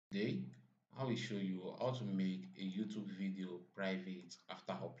Today, I will show you how to make a YouTube video private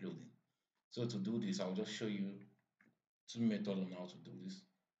after uploading. So to do this, I'll just show you two methods on how to do this.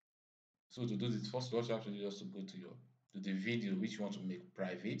 So to do this, first what you have to do is just to go to the video which you want to make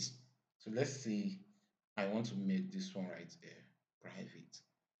private. So let's say I want to make this one right here private.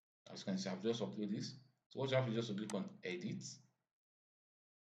 As you can see, I've just uploaded this. So what you have to do is just to click on edit.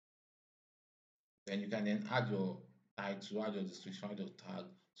 Then you can then add your title, add your description, add your tag.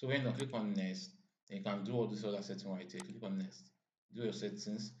 So when you click on next, then you can do all this other setting right here. Click on next, do your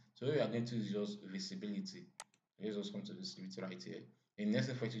settings. So what you are going to is just visibility. Let's just come to visibility right here. In next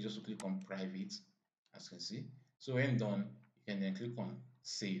effect, you just click on private, as you can see. So when done, you can then click on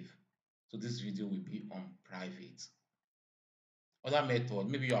save. So this video will be on private. Other method,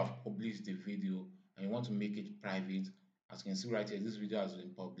 maybe you have published the video and you want to make it private. As you can see right here, this video has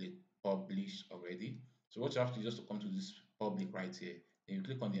been published already. So what you have to do is just to come to this public right here. Then you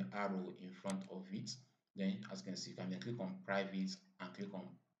click on the arrow in front of it. Then as you can see, you can then click on private and click on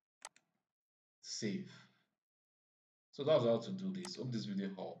save. So that's how to do this. Hope this video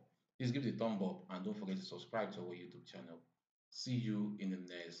helped. Please give it a thumb up and don't forget to subscribe to our YouTube channel. See you in the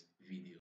next video.